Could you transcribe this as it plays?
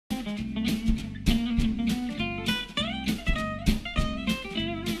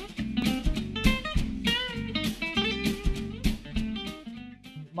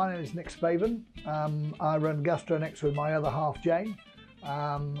is Nick Spaven. I run Gastronick with my other half, Jane.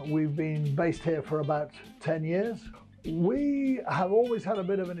 We've been based here for about 10 years. We have always had a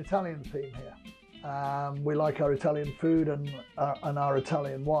bit of an Italian theme here. We like our Italian food and our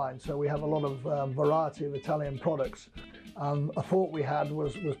Italian wine, so we have a lot of variety of Italian products. A thought we had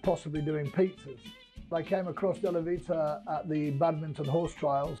was possibly doing pizzas. I came across DeliVita at the badminton horse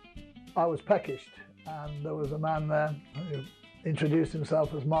trials. I was peckished, and there was a man there who introduced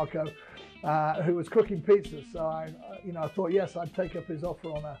himself as Marco, who was cooking pizzas. So I thought, yes, I'd take up his offer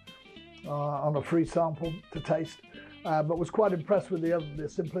on a free sample to taste, but was quite impressed with the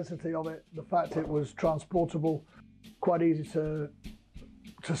simplicity of it, the fact it was transportable, quite easy to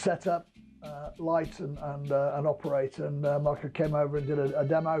set up, light and operate. And Marco came over and did a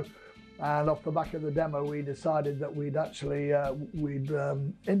demo. And off the back of the demo, we decided that we'd actually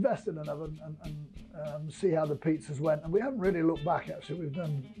invest in an oven and see how the pizzas went. And we haven't really looked back. Actually,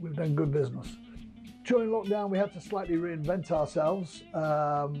 we've done good business. During lockdown, we had to slightly reinvent ourselves.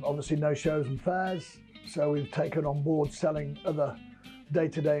 Obviously, no shows and fairs, so we've taken on board selling other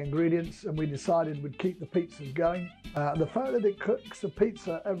day-to-day ingredients, and we decided we'd keep the pizzas going. The fact that it cooks a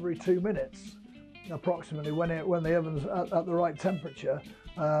pizza every 2 minutes, approximately, when the oven's at the right temperature.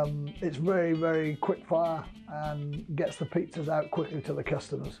 It's very, very quick fire and gets the pizzas out quickly to the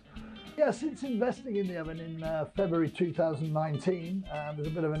customers. Yeah, since investing in the oven in February 2019, it was a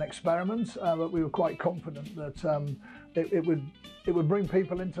bit of an experiment, but we were quite confident that it would bring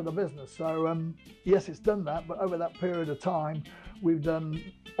people into the business. So yes, it's done that, but over that period of time, we've done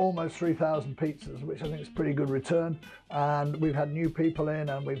almost 3,000 pizzas, which I think is a pretty good return. And we've had new people in,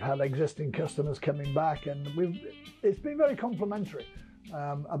 and we've had existing customers coming back, and it's been very complimentary.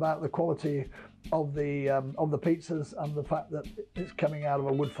 About the quality of the pizzas and the fact that it's coming out of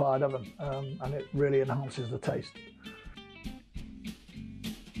a wood-fired oven, and it really enhances the taste.